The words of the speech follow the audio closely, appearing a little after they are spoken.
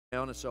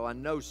And so I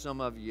know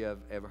some of you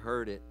have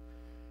heard it,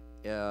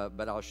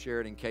 but I'll share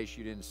it in case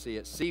you didn't see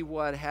it. See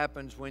what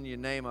happens when you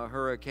name a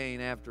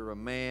hurricane after a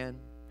man?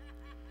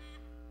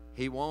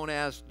 He won't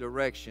ask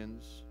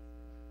directions,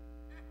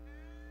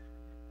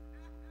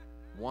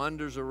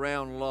 wanders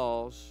around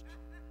lost,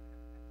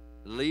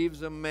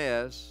 leaves a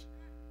mess,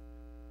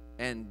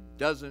 and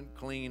doesn't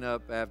clean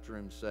up after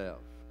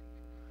himself.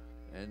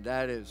 And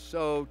that is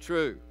so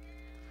true.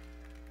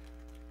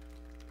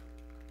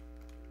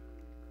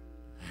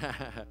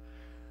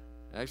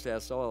 Actually, I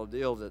saw a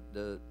deal that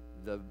the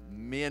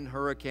men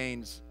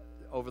hurricanes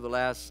over the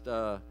last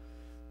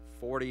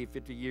 40,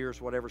 50 years,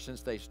 whatever,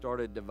 since they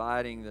started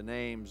dividing the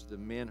names, the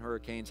men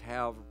hurricanes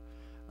have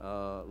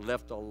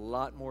left a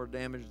lot more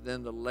damage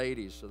than the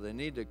ladies. So they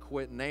need to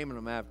quit naming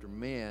them after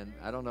men.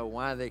 I don't know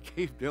why they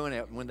keep doing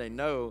it when they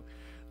know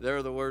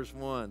they're the worst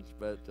ones.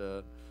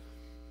 But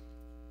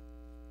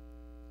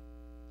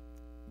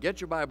get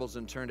your Bibles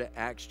and turn to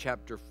Acts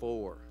chapter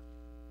 4.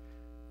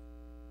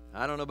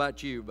 I don't know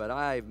about you, but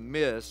I've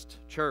missed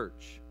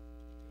church.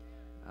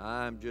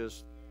 I'm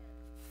just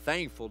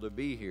thankful to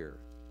be here.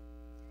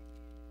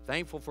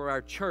 Thankful for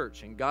our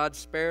church, and God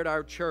spared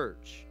our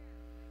church.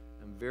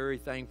 I'm very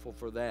thankful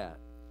for that.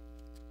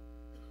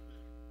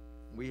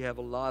 We have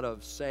a lot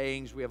of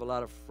sayings, we have a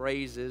lot of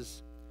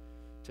phrases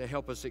to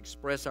help us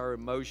express our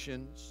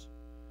emotions.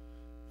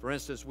 For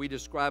instance, we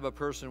describe a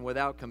person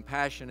without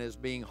compassion as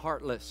being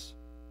heartless.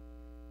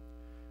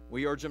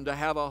 We urge them to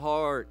have a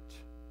heart.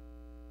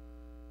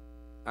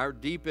 Our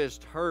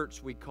deepest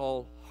hurts we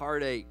call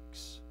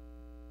heartaches.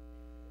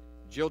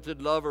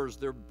 Jilted lovers,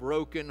 they're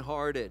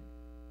broken-hearted.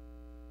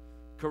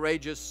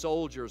 Courageous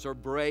soldiers are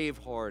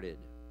brave-hearted.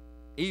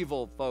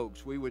 Evil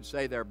folks, we would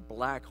say they're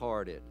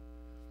black-hearted.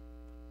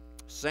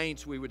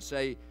 Saints, we would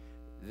say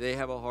they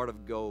have a heart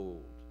of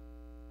gold.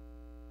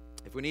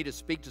 If we need to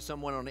speak to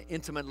someone on an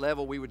intimate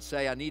level, we would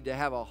say, I need to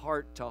have a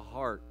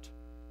heart-to-heart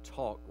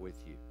talk with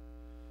you.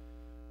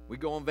 We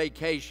go on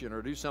vacation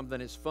or do something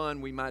that's fun,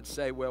 we might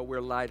say, well,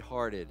 we're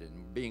lighthearted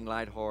and being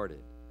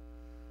lighthearted.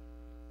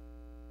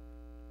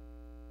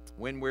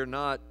 When we're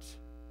not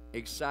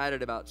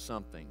excited about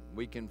something,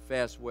 we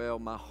confess, well,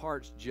 my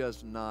heart's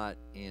just not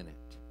in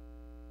it.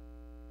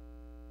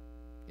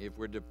 If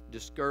we're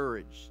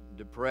discouraged,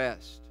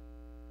 depressed,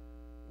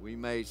 we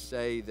may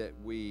say that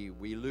we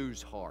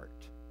lose heart.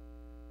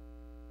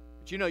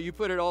 But you know, you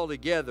put it all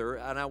together,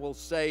 and I will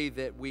say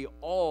that we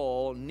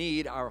all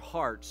need our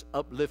hearts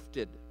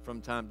uplifted from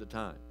time to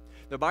time.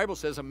 The Bible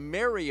says a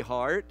merry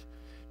heart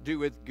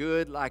doeth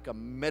good like a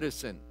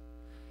medicine.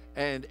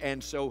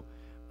 And so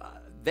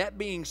that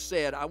being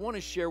said, I want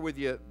to share with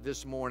you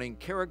this morning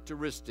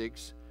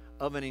characteristics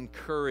of an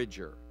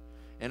encourager.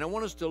 And I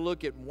want us to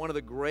look at one of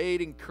the great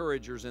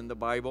encouragers in the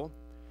Bible,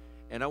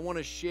 and I want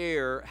to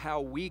share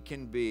how we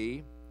can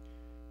be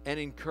an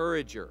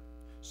encourager.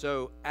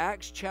 So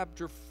Acts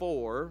chapter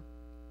 4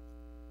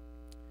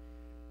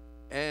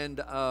 and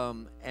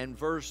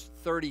verse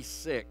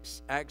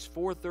 36. Acts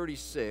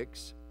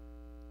 4:36.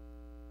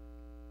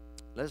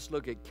 Let's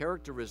look at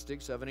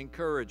characteristics of an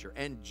encourager.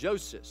 And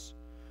Joseph,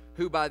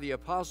 who by the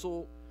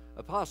apostles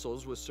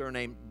was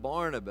surnamed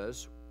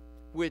Barnabas,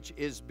 which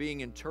is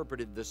being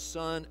interpreted the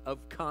son of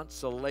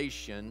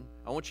consolation.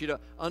 I want you to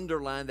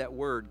underline that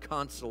word,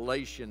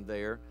 consolation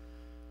there.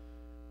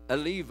 A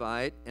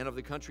Levite, and of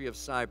the country of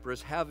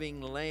Cyprus,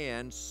 having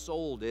land,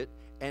 sold it,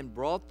 and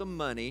brought the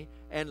money,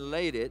 and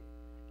laid it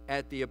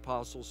at the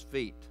apostles'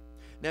 feet.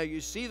 Now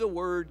you see the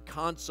word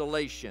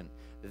consolation.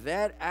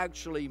 That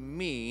actually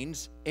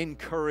means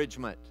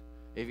encouragement.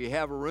 If you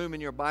have a room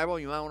in your Bible,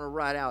 you might want to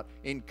write out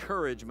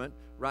encouragement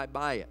right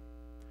by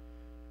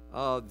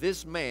it.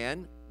 This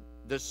man,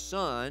 the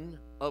son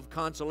of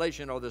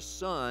consolation, or the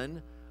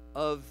son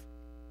of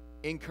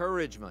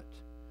encouragement.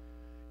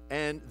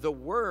 And the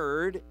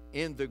word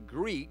in the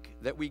Greek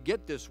that we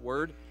get this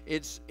word,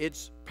 it's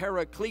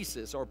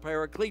paraklesis or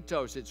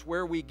parakletos. It's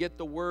where we get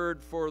the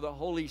word for the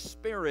Holy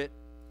Spirit,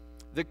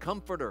 the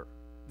comforter,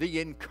 the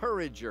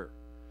encourager,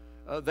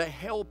 the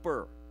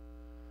helper,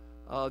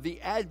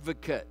 the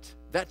advocate.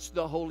 That's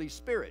the Holy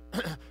Spirit.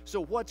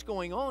 So what's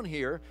going on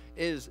here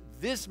is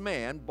this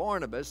man,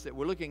 Barnabas, that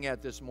we're looking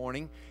at this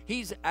morning,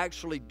 he's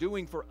actually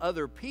doing for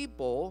other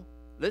people,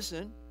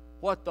 listen,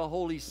 what the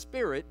Holy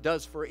Spirit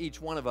does for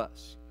each one of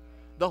us.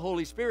 The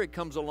Holy Spirit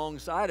comes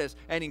alongside us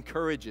and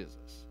encourages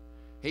us.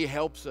 He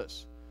helps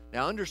us.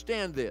 Now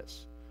understand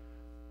this.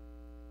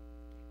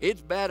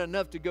 It's bad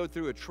enough to go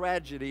through a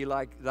tragedy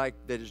like that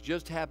has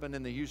just happened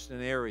in the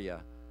Houston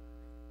area,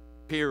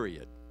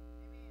 period.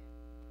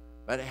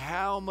 But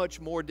how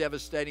much more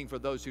devastating for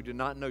those who do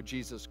not know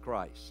Jesus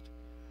Christ.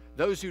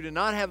 Those who do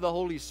not have the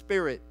Holy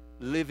Spirit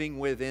living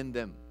within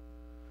them.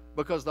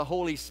 Because the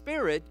Holy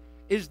Spirit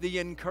is the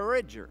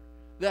encourager,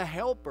 the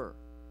helper,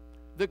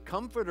 the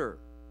comforter.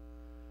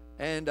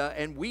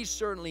 And we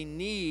certainly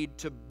need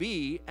to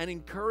be an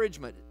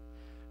encouragement.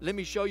 Let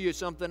me show you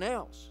something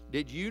else.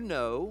 Did you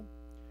know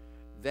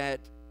that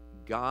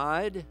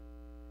God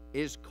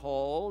is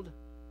called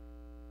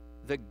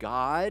the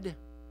God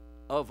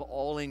of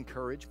all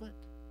encouragement?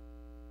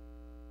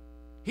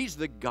 He's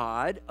the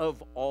God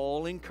of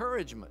all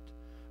encouragement.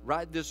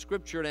 Write this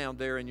scripture down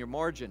there in your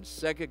margin,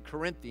 2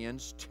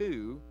 Corinthians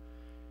 2,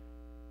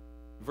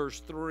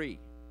 verse 3.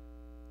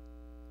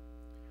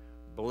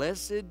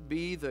 Blessed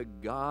be the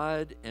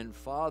God and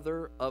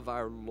Father of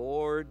our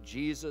Lord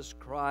Jesus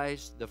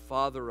Christ, the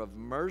Father of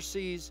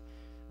mercies,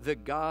 the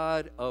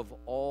God of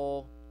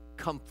all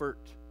comfort.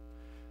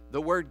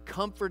 The word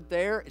comfort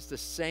there is the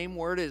same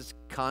word as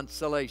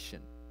consolation.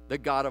 The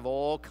God of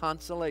all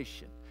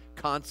consolation.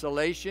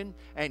 Consolation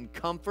and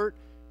comfort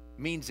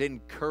means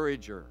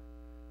encourager.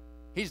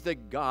 He's the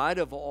God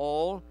of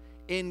all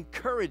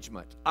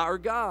encouragement, our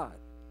God.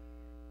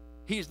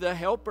 He's the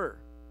helper.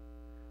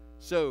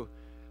 So,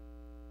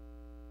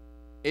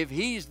 if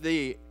He's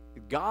the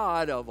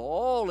God of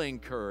all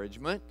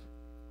encouragement,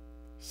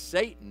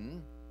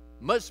 Satan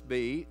must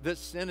be the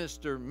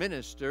sinister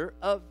minister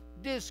of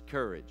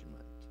discouragement.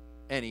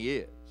 And he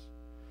is.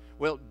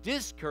 Well,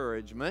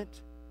 discouragement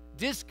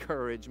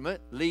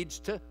leads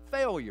to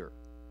failure.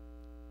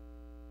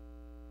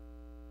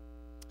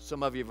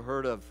 Some of you have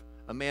heard of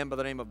a man by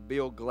the name of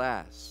Bill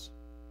Glass.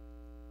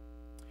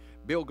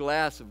 Bill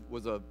Glass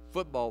was a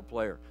football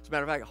player. As a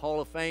matter of fact,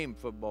 Hall of Fame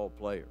football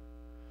player.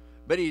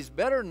 But he's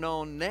better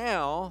known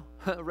now,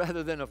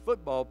 rather than a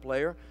football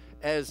player,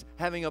 as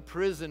having a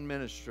prison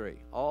ministry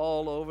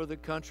all over the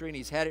country, and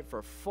he's had it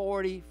for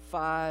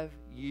 45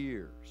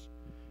 years.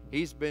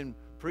 He's been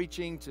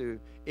preaching to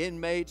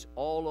inmates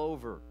all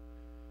over,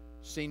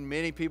 seen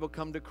many people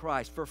come to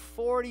Christ. For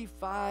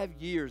 45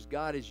 years,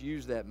 God has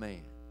used that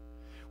man.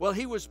 Well,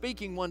 he was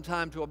speaking one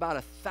time to about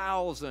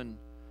 1,000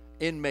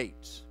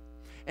 inmates,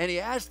 and he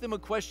asked them a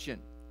question.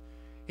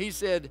 He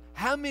said,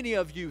 how many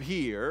of you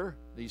here,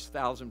 these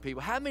 1,000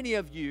 people, how many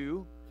of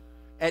you,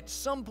 at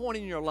some point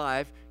in your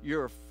life,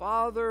 your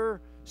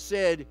father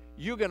said,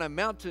 you're going to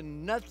amount to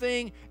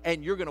nothing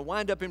and you're going to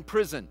wind up in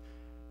prison?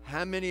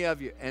 How many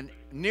of you? And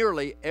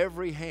nearly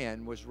every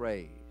hand was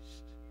raised.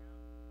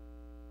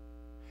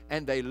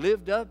 And they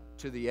lived up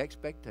to the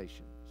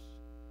expectations.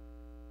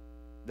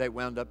 They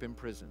wound up in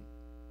prison.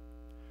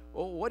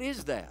 Well, what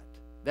is that?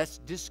 That's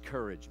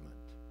discouragement.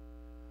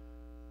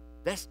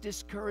 That's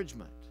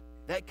discouragement.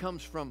 That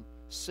comes from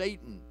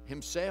Satan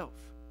himself.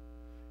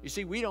 You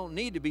see, we don't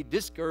need to be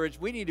discouraged.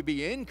 We need to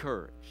be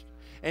encouraged.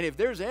 And if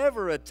there's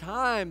ever a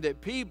time that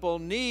people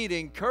need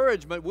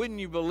encouragement, wouldn't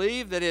you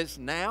believe that it's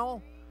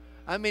now?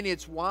 I mean,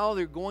 it's while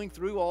they're going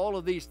through all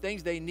of these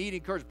things, they need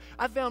encouragement.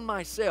 I found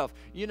myself,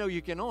 you know,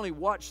 you can only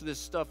watch this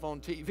stuff on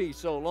TV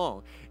so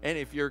long. And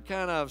if you're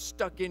kind of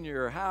stuck in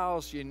your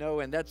house, you know,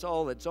 and that's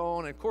all that's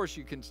on, of course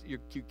you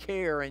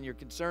care and you're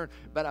concerned.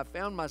 But I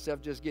found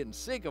myself just getting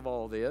sick of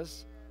all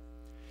this.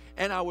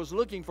 And I was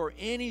looking for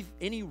any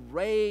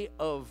ray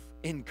of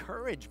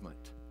encouragement.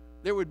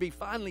 There would be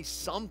finally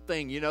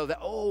something, you know, that,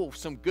 oh,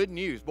 some good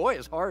news. Boy,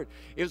 it's hard.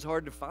 It was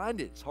hard to find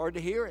it. It's hard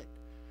to hear it.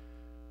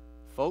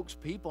 Folks,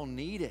 people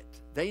need it.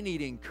 They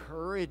need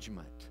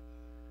encouragement.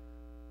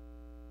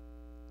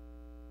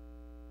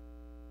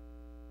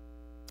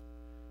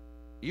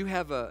 You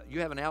have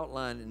an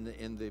outline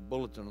in the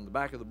bulletin, on the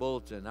back of the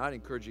bulletin. I'd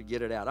encourage you to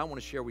get it out. I want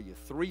to share with you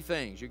 3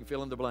 things. You can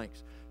fill in the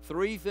blanks.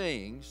 3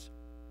 things,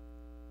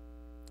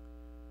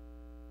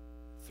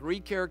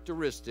 3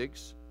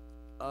 characteristics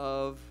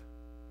of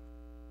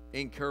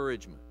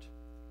encouragement.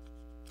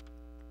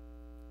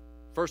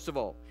 First of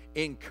all,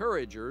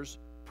 encouragers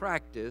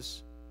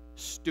practice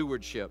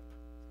stewardship.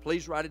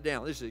 Please write it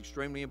down. This is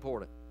extremely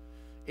important.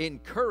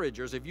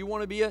 Encouragers, if you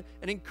want to be an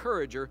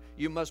encourager,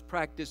 you must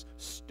practice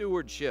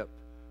stewardship.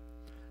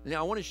 Now,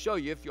 I want to show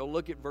you, if you'll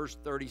look at verse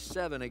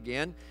 37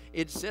 again,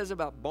 it says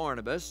about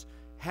Barnabas,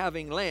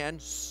 having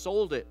land,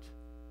 sold it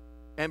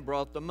and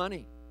brought the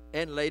money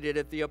and laid it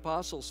at the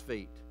apostles'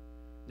 feet.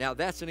 Now,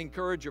 that's an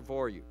encourager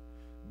for you.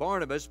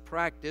 Barnabas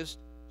practiced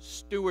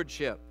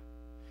stewardship.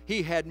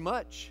 He had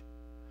much.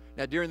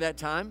 Now, during that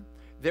time,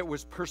 there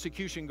was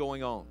persecution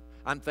going on.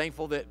 I'm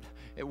thankful that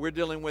we're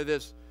dealing with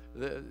this,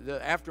 the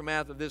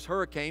aftermath of this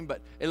hurricane,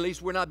 but at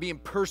least we're not being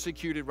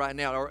persecuted right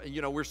now. Or,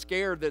 you know, we're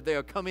scared that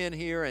they'll come in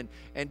here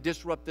and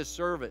disrupt this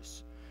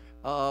service.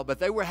 But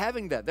they were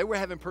having that. They were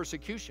having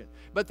persecution.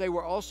 But they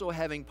were also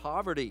having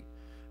poverty.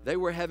 They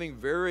were having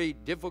very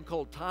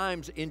difficult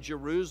times in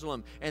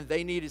Jerusalem, and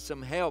they needed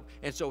some help.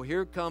 And so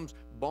here comes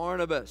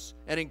Barnabas,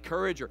 an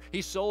encourager.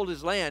 He sold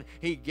his land.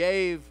 He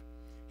gave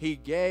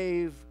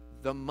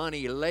the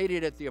money, laid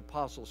it at the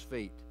apostles'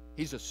 feet.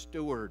 He's a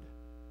steward.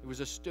 He was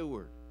a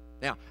steward.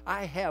 Now,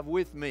 I have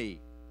with me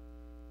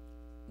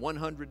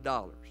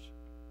 $100.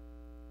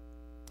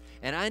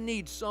 And I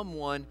need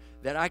someone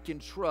that I can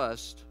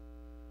trust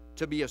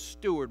to be a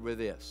steward with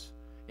this.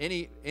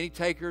 Any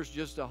takers,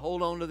 just to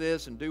hold on to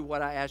this and do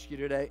what I ask you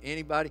today?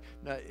 Anybody?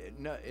 No,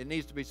 it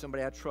needs to be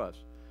somebody I trust.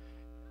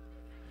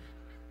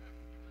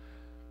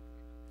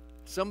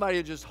 Somebody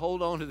will just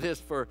hold on to this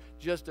for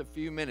just a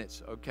few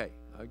minutes. Okay,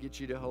 I'll get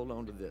you to hold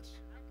on to this.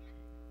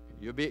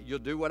 You'll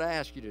do what I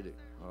ask you to do.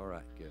 All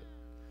right, good.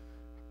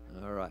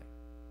 All right.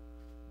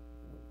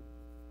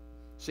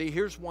 See,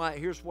 here's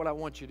what I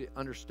want you to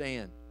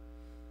understand.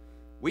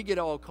 We get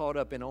all caught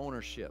up in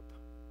ownership.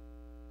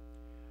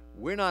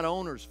 We're not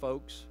owners,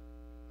 folks.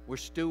 We're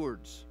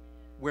stewards.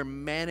 We're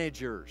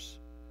managers.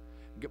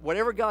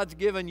 Whatever God's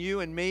given you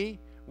and me,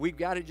 we've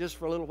got it just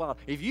for a little while.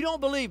 If you don't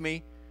believe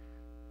me,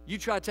 you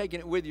try taking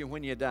it with you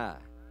when you die.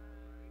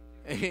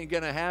 It ain't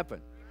going to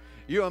happen.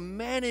 You're a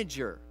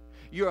manager.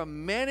 You're a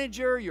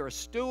manager, you're a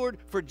steward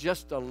for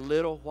just a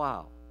little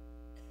while.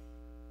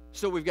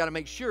 So we've got to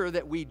make sure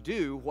that we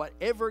do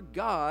whatever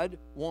God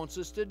wants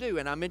us to do.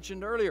 And I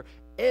mentioned earlier,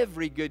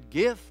 every good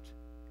gift,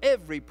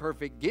 every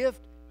perfect gift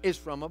is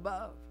from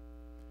above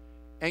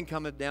and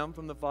cometh down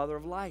from the Father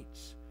of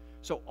lights.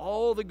 So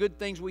all the good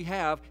things we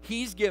have,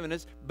 He's given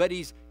us, but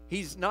He's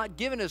not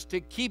given us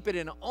to keep it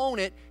and own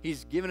it.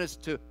 He's given us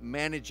to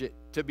manage it,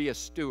 to be a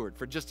steward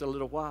for just a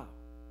little while.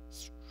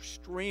 It's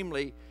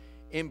extremely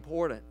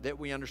important that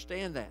we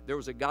understand that. There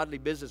was a godly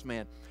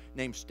businessman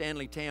named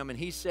Stanley Tam, and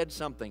he said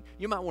something.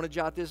 You might want to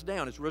jot this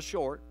down. It's real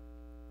short.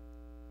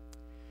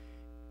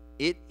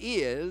 It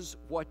is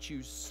what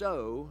you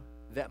sow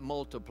that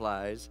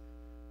multiplies,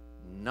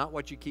 not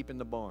what you keep in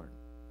the barn.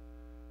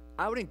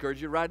 I would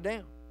encourage you to write it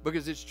down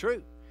because it's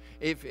true.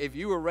 If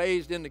you were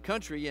raised in the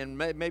country and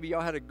maybe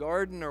y'all had a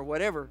garden or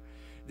whatever,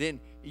 then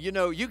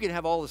you can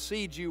have all the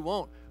seeds you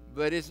want,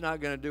 but it's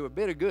not going to do a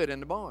bit of good in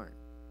the barn.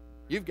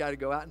 You've got to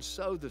go out and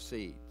sow the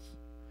seeds.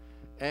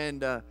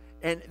 And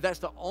that's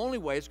the only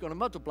way it's going to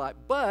multiply.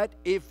 But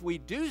if we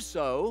do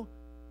so,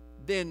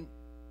 then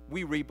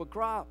we reap a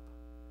crop.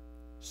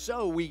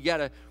 So we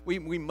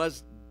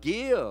must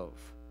give.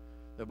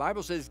 The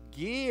Bible says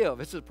give.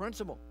 It's a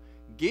principle.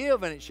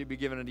 Give, and it should be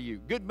given unto you.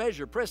 Good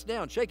measure, pressed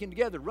down, shaken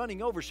together,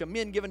 running over, shall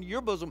men give unto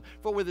your bosom.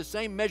 For with the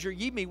same measure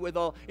ye meet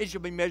withal, it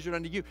shall be measured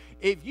unto you.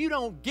 If you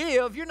don't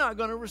give, you're not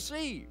going to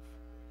receive.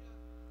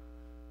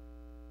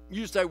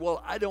 You say,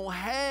 well, I don't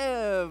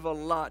have a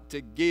lot to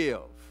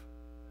give.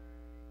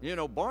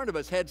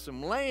 Barnabas had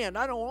some land.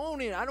 I don't own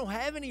it. I don't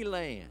have any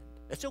land.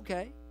 That's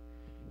okay.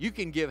 You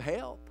can give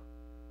help.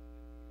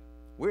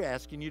 We're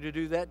asking you to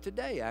do that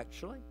today,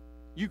 actually.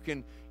 You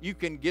can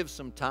give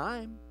some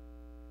time.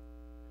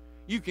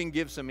 You can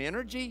give some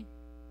energy.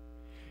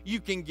 You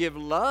can give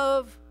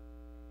love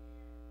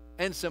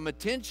and some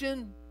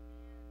attention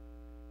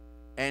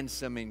and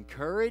some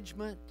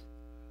encouragement.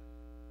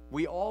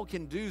 We all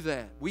can do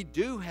that. We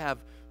do have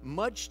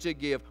much to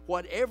give.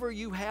 Whatever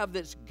you have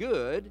that's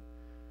good,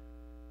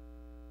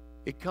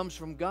 it comes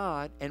from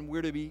God, and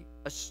we're to be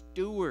a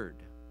steward.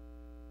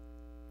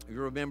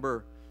 You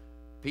remember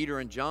Peter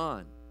and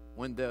John,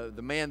 when the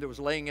man that was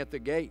laying at the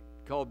gate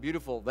called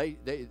Beautiful,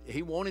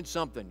 he wanted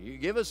something. You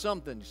give us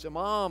something, some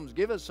alms,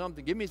 give us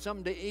something, give me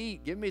something to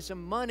eat, give me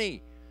some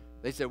money.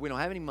 They said, we don't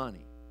have any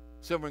money.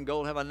 Silver and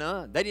gold have I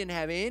none. They didn't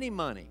have any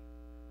money.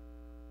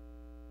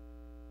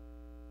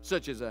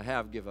 Such as I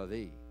have give I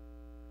thee.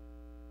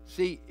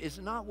 See, it's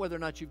not whether or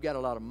not you've got a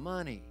lot of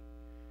money.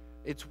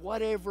 It's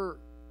whatever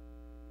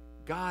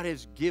God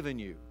has given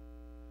you.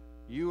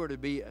 You are to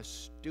be a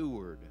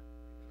steward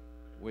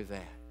with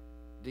that.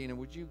 Dina,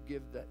 would you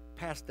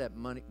pass that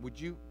money? Would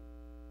you,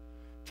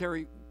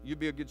 Terry, you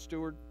be a good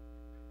steward?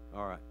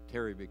 All right,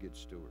 Terry be a good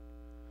steward.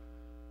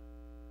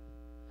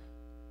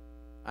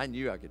 I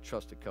knew I could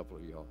trust a couple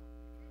of y'all.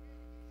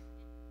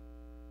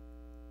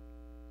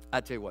 I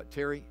tell you what,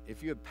 Terry,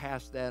 if you had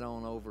passed that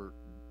on over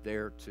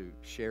there to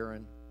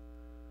Sharon,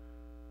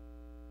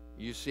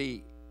 you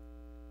see,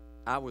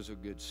 I was a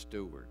good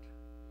steward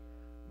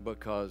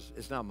because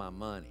it's not my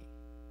money.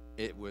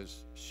 It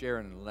was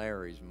Sharon and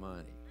Larry's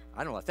money.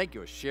 I think it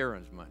was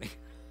Sharon's money.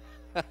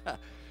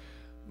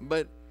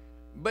 But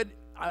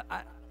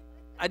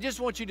I just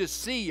want you to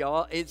see,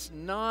 y'all, it's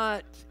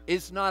not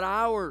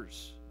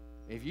ours.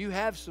 If you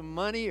have some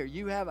money, or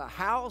you have a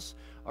house,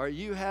 or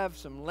you have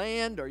some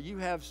land, or you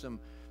have some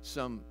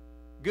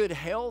good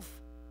health,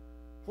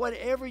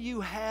 whatever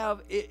you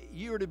have,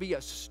 you're to be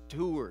a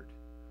steward.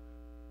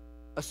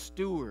 A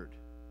steward.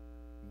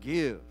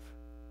 Give.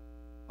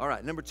 All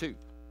right, number 2.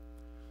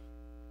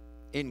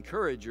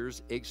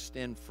 Encouragers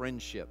extend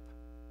friendship.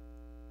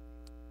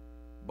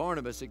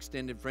 Barnabas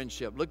extended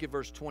friendship. Look at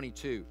verse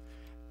 22.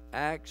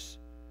 Acts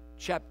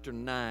chapter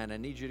 9. I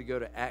need you to go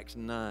to Acts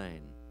 9.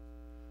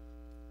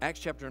 Acts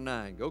chapter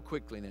 9. Go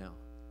quickly now.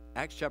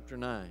 Acts chapter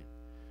 9.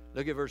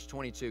 Look at verse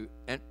 22.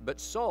 But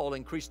Saul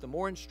increased the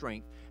more in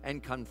strength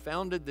and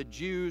confounded the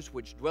Jews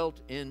which dwelt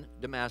in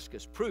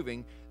Damascus,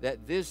 proving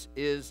that this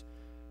is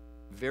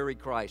very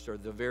Christ, or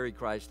the very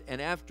Christ.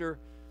 And after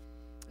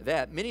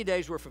that many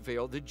days were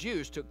fulfilled, the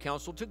Jews took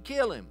counsel to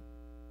kill him,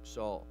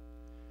 Saul.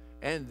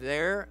 And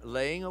there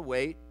laying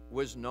await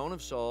was known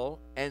of Saul,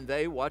 and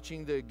they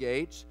watching the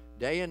gates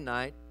day and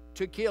night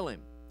to kill him.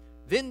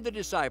 Then the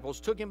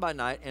disciples took him by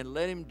night and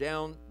let him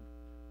down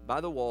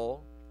by the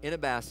wall in a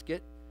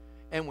basket.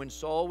 And when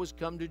Saul was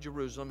come to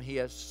Jerusalem, he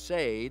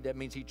essayed, that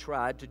means he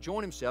tried, to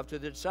join himself to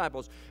the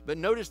disciples. But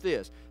notice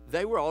this,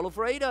 they were all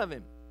afraid of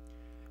him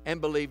and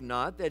believed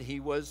not that he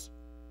was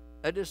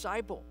a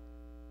disciple.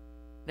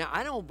 Now,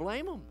 I don't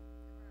blame them.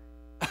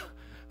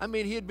 I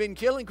mean, he had been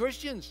killing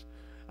Christians.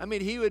 I mean,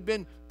 he had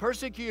been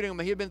persecuting them.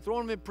 He had been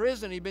throwing them in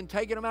prison. He'd been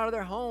taking them out of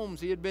their homes.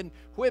 He had been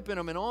whipping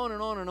them, and on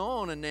and on and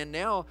on. And then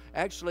now,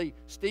 actually,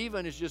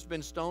 Stephen has just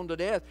been stoned to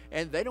death.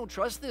 And they don't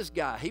trust this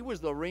guy. He was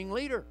the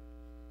ringleader.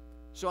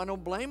 So I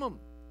don't blame them.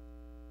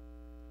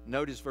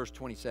 Notice verse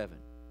 27.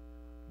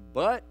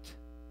 But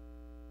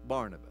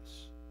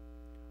Barnabas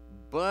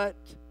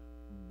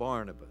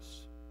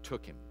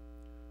took him,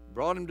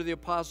 brought him to the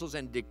apostles,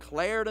 and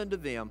declared unto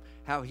them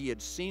how he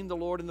had seen the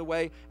Lord in the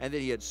way, and that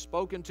he had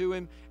spoken to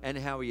him, and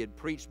how he had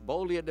preached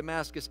boldly at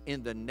Damascus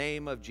in the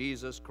name of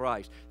Jesus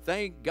Christ.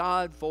 Thank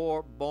God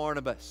for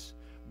Barnabas.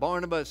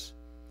 Barnabas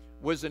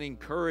was an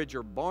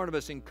encourager.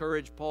 Barnabas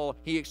encouraged Paul.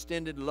 He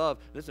extended love.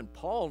 Listen,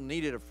 Paul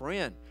needed a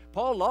friend.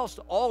 Paul lost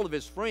all of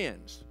his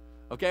friends.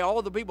 Okay,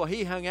 all the people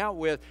he hung out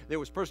with that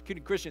was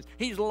persecuting Christians,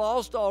 he's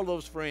lost all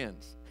those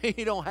friends.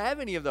 He don't have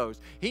any of those.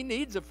 He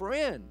needs a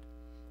friend.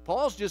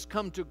 Paul's just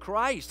come to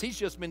Christ. He's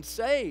just been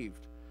saved.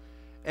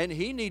 And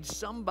he needs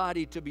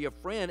somebody to be a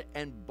friend,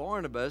 and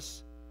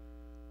Barnabas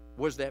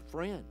was that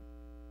friend.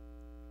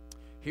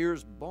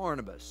 Here's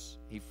Barnabas.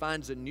 He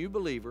finds a new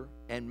believer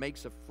and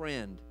makes a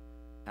friend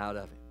out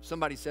of him.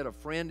 Somebody said a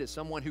friend is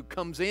someone who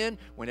comes in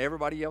when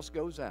everybody else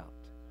goes out.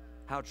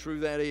 How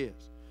true that is.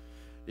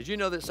 Did you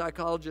know that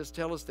psychologists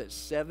tell us that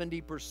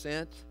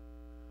 70%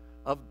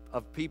 of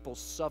people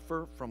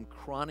suffer from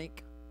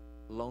chronic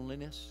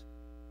loneliness?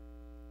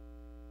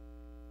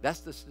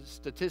 That's the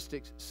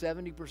statistics.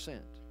 70%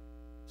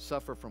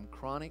 suffer from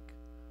chronic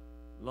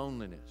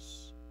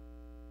loneliness.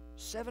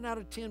 7 out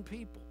of 10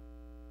 people.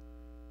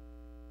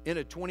 In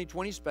a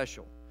 2020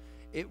 special,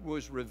 it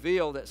was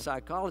revealed that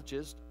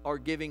psychologists are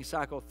giving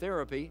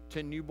psychotherapy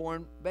to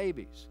newborn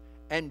babies.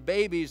 And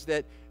babies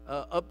that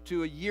up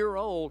to a year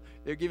old,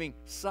 they're giving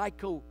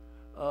psychotherapy.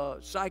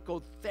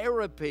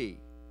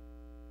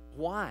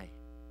 Why?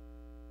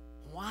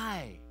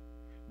 Why?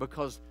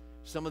 Because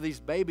some of these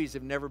babies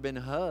have never been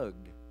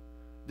hugged.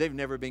 They've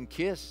never been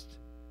kissed.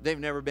 They've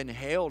never been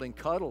held and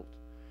cuddled.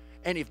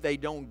 And if they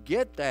don't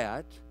get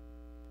that,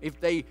 if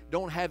they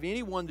don't have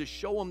anyone to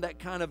show them that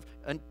kind of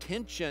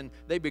attention,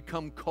 they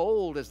become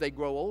cold as they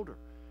grow older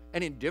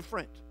and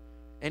indifferent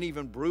and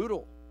even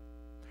brutal.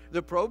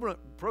 The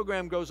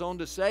program goes on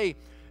to say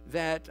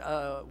that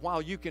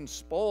while you can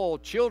spoil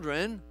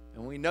children,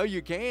 and we know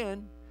you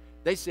can,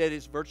 they said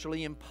it's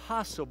virtually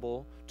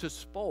impossible to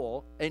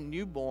spoil a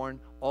newborn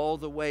all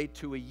the way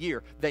to a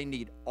year. They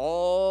need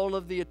all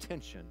of the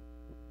attention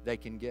they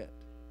can get.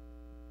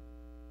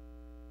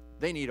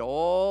 They need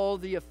all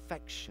the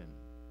affection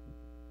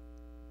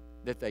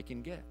that they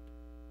can get.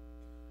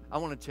 I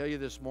want to tell you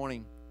this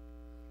morning,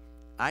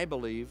 I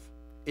believe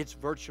it's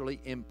virtually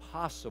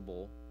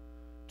impossible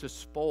to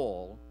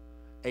spoil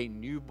a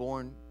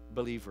newborn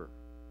believer.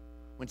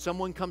 When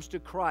someone comes to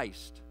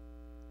Christ,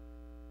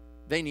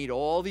 they need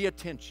all the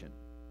attention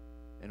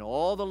and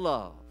all the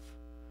love,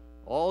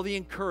 all the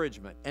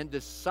encouragement and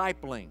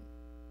discipling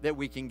that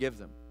we can give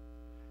them.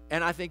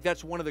 And I think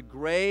that's one of the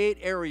great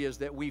areas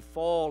that we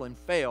fall and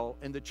fail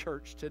in the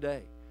church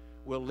today.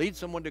 We'll lead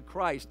someone to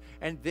Christ,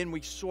 and then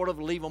we sort of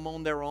leave them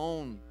on their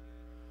own.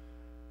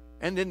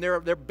 And then they're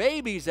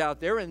babies out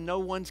there, and no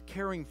one's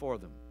caring for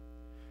them.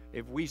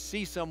 If we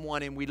see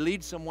someone and we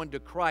lead someone to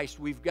Christ,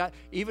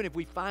 even if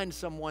we find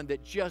someone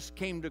that just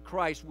came to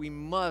Christ, we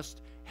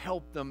must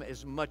help them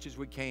as much as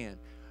we can.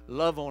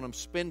 Love on them,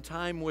 spend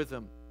time with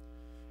them.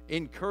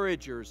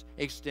 Encouragers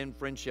extend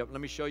friendship.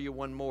 Let me show you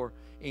one more.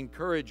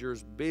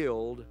 Encouragers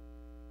build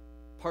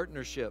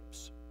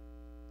partnerships.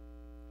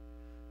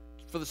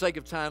 For the sake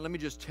of time, let me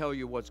just tell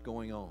you what's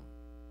going on.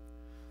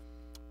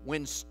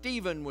 When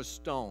Stephen was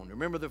stoned,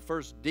 remember the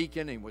first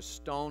deacon, he was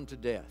stoned to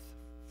death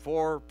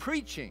for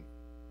preaching,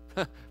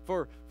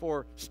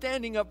 for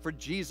standing up for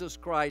Jesus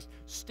Christ.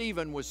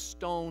 Stephen was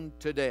stoned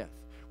to death.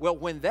 Well,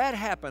 when that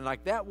happened,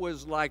 that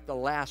was like the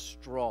last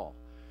straw.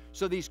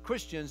 So these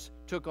Christians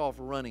took off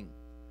running.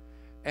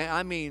 And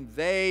I mean,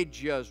 they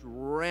just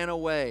ran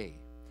away.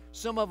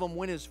 Some of them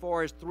went as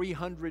far as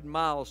 300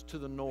 miles to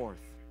the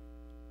north.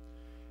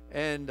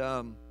 And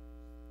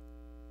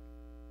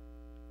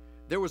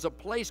there was a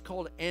place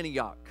called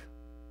Antioch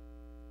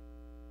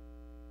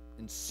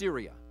in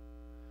Syria.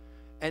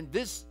 And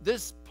this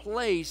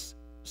place,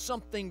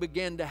 something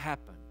began to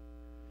happen.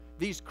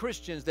 These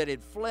Christians that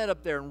had fled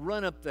up there and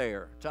run up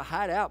there to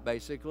hide out,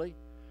 basically,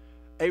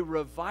 a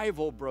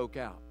revival broke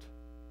out.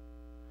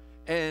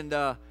 And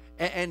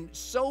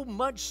so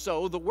much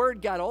so, the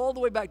word got all the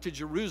way back to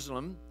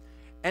Jerusalem,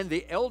 and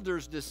the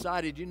elders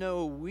decided,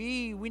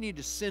 we need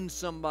to send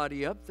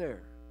somebody up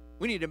there.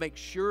 We need to make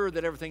sure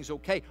that everything's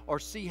okay or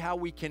see how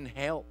we can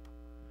help.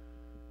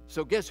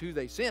 So guess who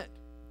they sent?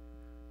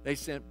 They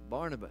sent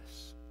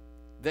Barnabas.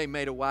 They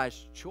made a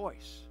wise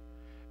choice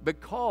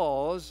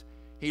because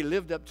he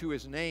lived up to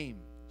his name,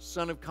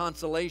 son of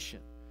consolation,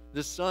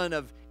 the son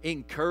of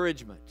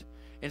encouragement.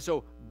 And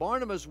so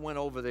Barnabas went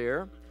up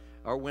there,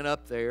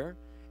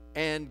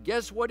 and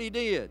guess what he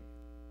did?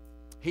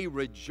 He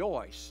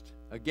rejoiced.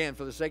 Again,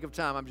 for the sake of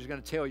time, I'm just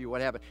going to tell you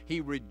what happened.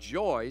 He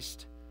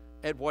rejoiced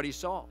at what he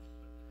saw.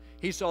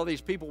 He saw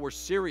these people were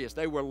serious.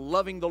 They were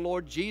loving the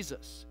Lord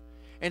Jesus.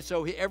 And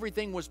so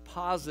everything was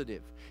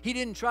positive. He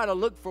didn't try to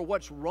look for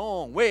what's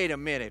wrong. Wait a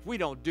minute, we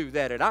don't do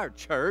that at our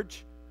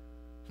church.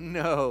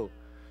 No.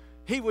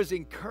 He was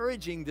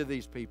encouraging to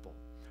these people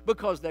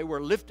because they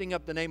were lifting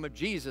up the name of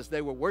Jesus.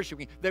 They were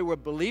worshiping. They were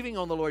believing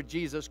on the Lord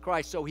Jesus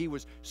Christ. So he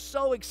was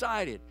so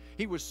excited.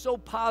 He was so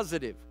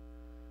positive.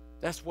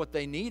 That's what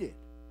they needed.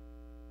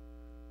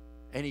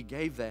 And he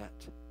gave that.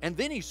 And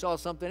then he saw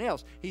something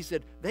else. He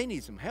said, they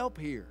need some help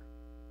here.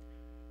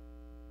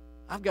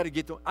 I've got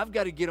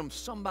to get them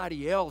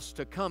somebody else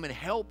to come and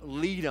help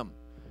lead them.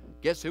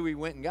 Guess who he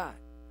went and got?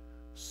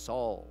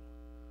 Saul,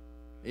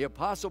 the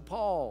Apostle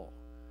Paul.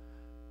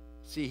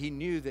 See, he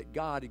knew that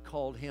God had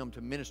called him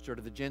to minister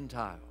to the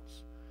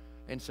Gentiles.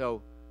 And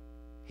so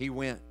he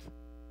went.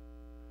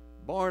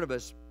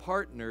 Barnabas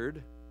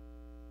partnered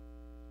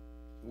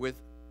with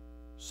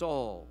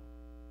Saul,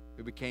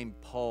 who became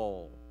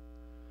Paul.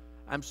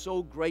 I'm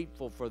so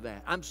grateful for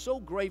that. I'm so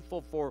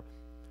grateful for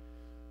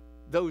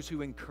those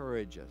who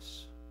encourage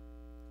us.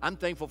 I'm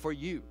thankful for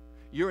you.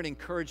 You're an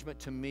encouragement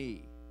to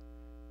me.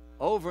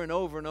 Over and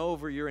over and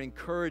over, you're an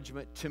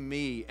encouragement to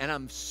me, and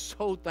I'm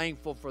so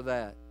thankful for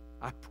that.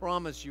 I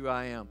promise you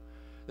I am.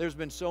 There's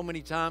been so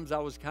many times I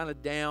was kind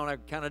of down, I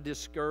kind of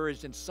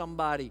discouraged, and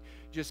somebody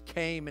just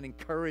came and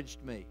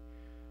encouraged me.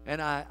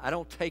 And I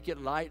don't take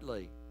it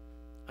lightly.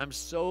 I'm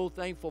so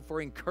thankful for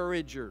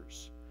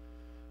encouragers.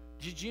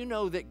 Did you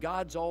know that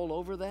God's all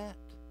over that?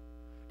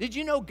 Did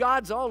you know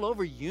God's all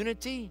over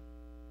unity?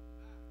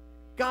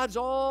 God's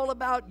all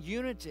about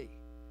unity.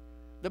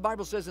 The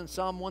Bible says in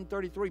Psalm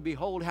 133,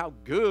 behold how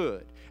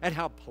good and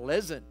how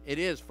pleasant it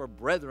is for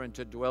brethren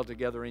to dwell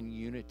together in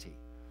unity.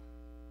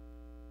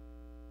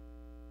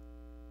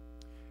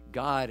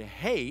 God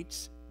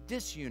hates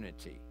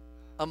disunity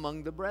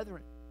among the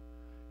brethren.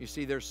 You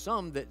see, there's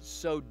some that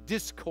sow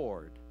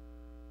discord.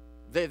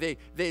 They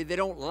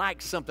don't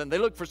like something. They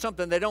look for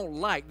something they don't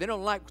like. They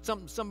don't like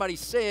something somebody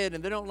said,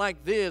 and they don't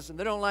like this, and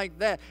they don't like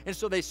that. And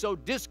so they sow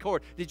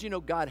discord. Did you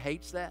know God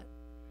hates that?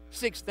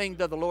 6 things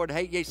doth the Lord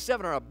hate. Yea,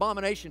 7 are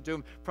abomination to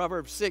him.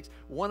 Proverbs 6.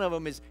 One of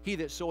them is he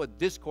that soweth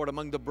discord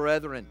among the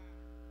brethren.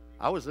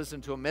 I was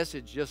listening to a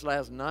message just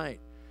last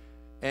night.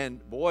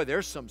 And boy,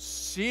 there's some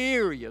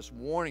serious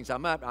warnings. I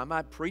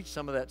might preach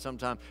some of that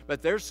sometime.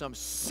 But there's some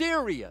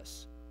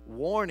serious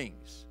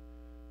warnings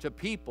to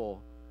people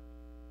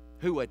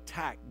who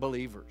attack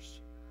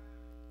believers.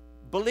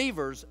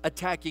 Believers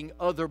attacking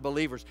other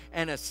believers.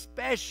 And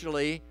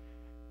especially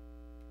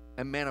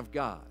a man of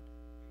God.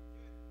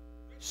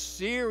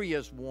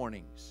 Serious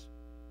warnings.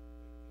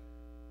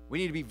 We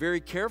need to be very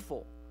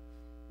careful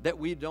that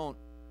we don't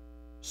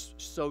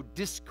sow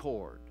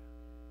discord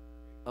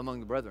among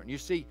the brethren. You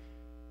see,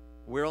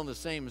 we're on the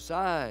same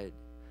side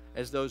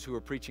as those who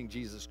are preaching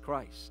Jesus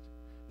Christ,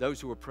 those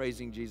who are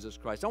praising Jesus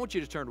Christ. I want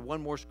you to turn to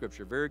one more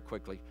scripture very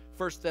quickly.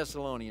 1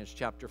 Thessalonians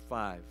chapter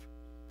 5. I'll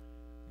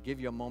give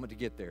you a moment to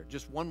get there.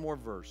 Just one more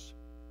verse.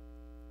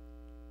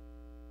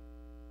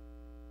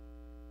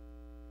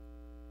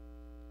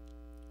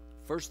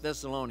 1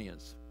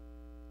 Thessalonians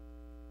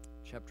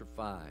chapter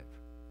 5.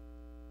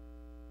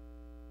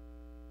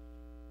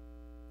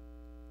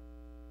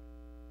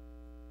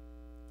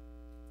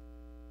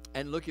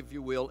 And look, if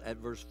you will, at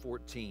verse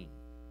 14.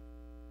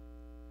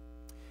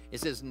 It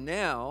says,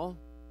 now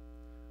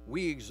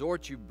we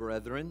exhort you,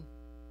 brethren,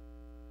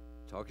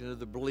 talking to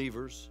the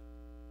believers,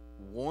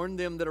 warn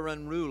them that are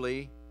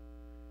unruly,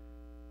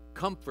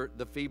 comfort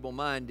the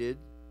feeble-minded,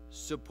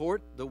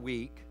 support the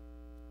weak,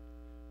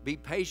 be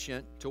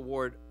patient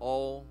toward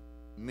all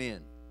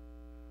men.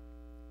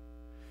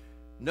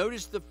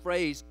 Notice the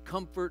phrase,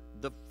 comfort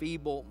the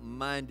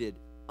feeble-minded.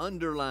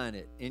 Underline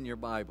it in your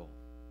Bible.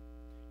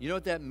 You know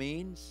what that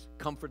means?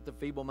 Comfort the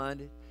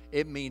feeble-minded?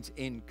 It means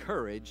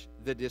encourage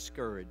the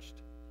discouraged.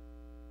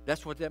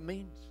 That's what that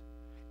means.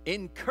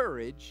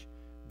 Encourage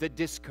the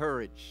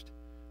discouraged.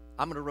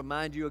 I'm going to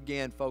remind you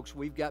again, folks,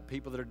 we've got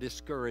people that are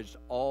discouraged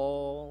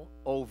all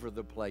over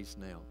the place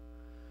now.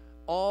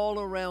 All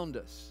around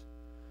us.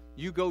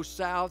 You go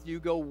south, you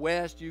go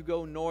west, you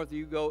go north,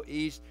 you go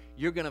east,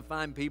 you're going to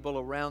find people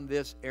around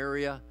this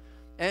area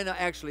and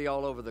actually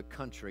all over the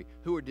country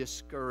who are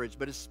discouraged,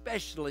 but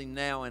especially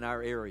now in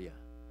our area.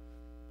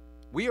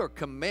 We are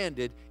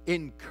commanded,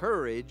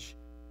 encourage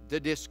the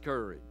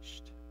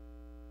discouraged.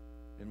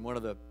 In one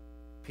of the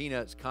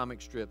Peanuts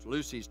comic strips,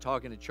 Lucy's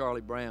talking to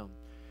Charlie Brown.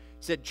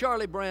 Said,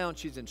 Charlie Brown,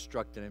 she's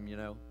instructing him, you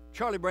know.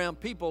 Charlie Brown,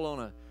 people on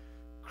a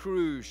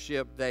cruise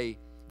ship, they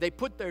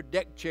put their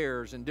deck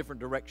chairs in different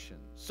directions.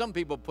 Some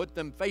people put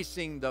them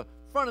facing the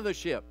front of the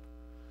ship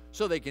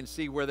so they can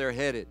see where they're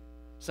headed.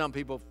 Some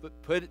people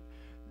put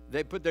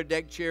their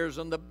deck chairs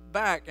on the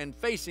back and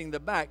facing the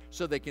back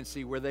so they can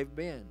see where they've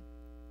been.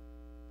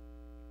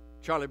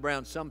 Charlie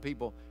Brown, some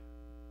people,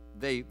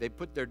 they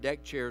put their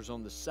deck chairs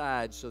on the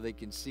side so they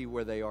can see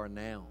where they are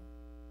now.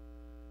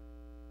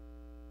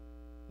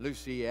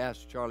 Lucy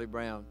asked Charlie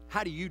Brown,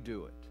 how do you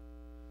do it?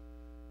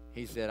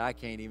 He said, I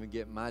can't even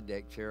get my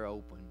deck chair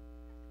open.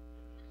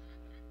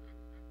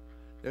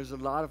 There's a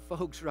lot of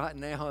folks right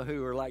now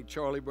who are like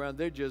Charlie Brown.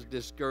 They're just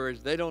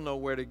discouraged. They don't know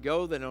where to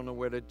go. They don't know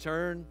where to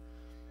turn.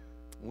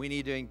 We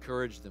need to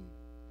encourage them.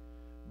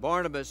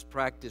 Barnabas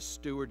practiced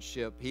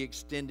stewardship. He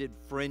extended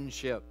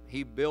friendship.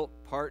 He built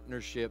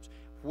partnerships.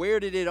 Where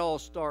did it all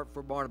start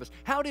for Barnabas?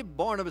 How did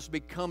Barnabas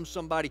become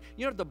somebody?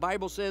 You know what the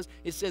Bible says?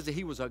 It says that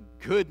he was a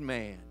good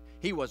man.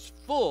 He was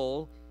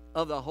full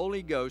of the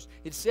Holy Ghost.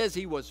 It says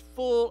he was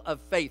full of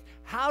faith.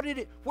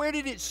 Where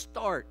did it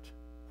start?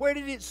 Where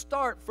did it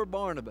start for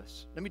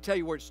Barnabas? Let me tell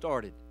you where it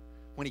started.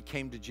 When he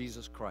came to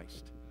Jesus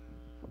Christ.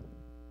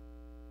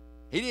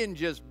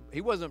 He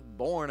wasn't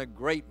born a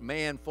great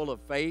man full of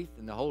faith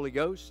and the Holy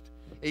Ghost.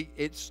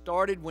 It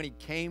started when he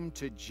came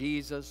to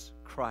Jesus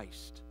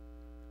Christ.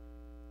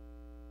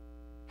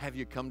 Have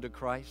you come to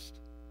Christ?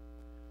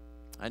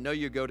 I know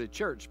you go to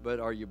church,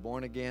 but are you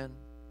born again?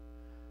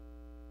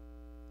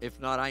 If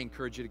not, I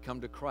encourage you to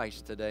come to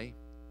Christ today.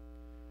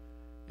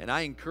 And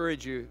I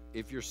encourage you,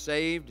 if you're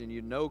saved and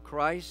you know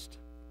Christ,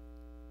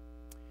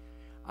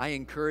 I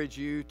encourage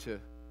you to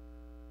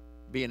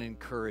be an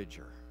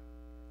encourager.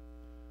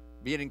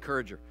 Be an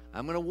encourager.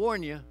 I'm going to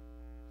warn you,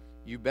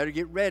 you better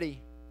get ready.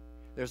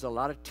 There's a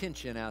lot of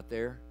tension out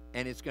there,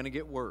 and it's going to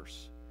get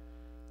worse.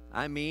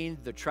 I mean,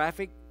 the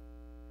traffic,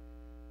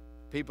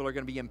 people are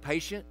going to be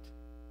impatient.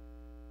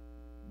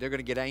 They're going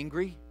to get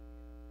angry.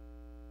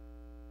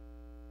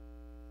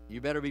 You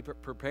better be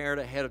prepared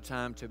ahead of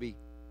time to be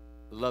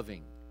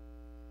loving,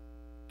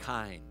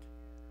 kind,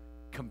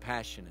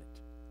 compassionate.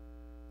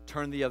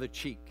 Turn the other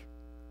cheek.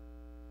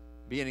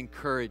 Be an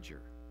encourager.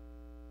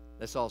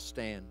 Let's all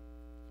stand.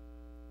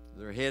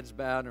 With our heads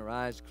bowed and our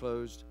eyes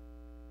closed.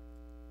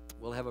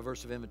 We'll have a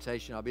verse of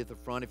invitation. I'll be at the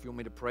front if you want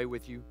me to pray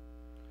with you.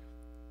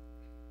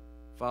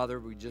 Father,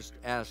 we just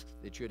ask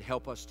that you would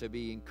help us to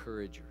be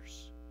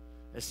encouragers,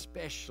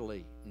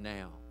 especially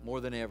now,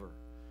 more than ever.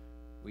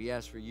 We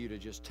ask for you to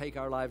just take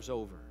our lives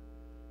over.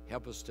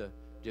 Help us to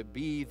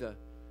be the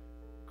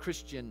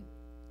Christian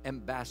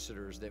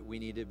ambassadors that we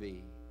need to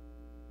be.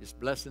 Just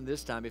bless them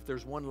this time. If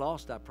there's one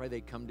lost, I pray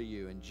they come to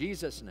you. In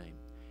Jesus' name,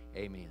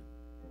 amen.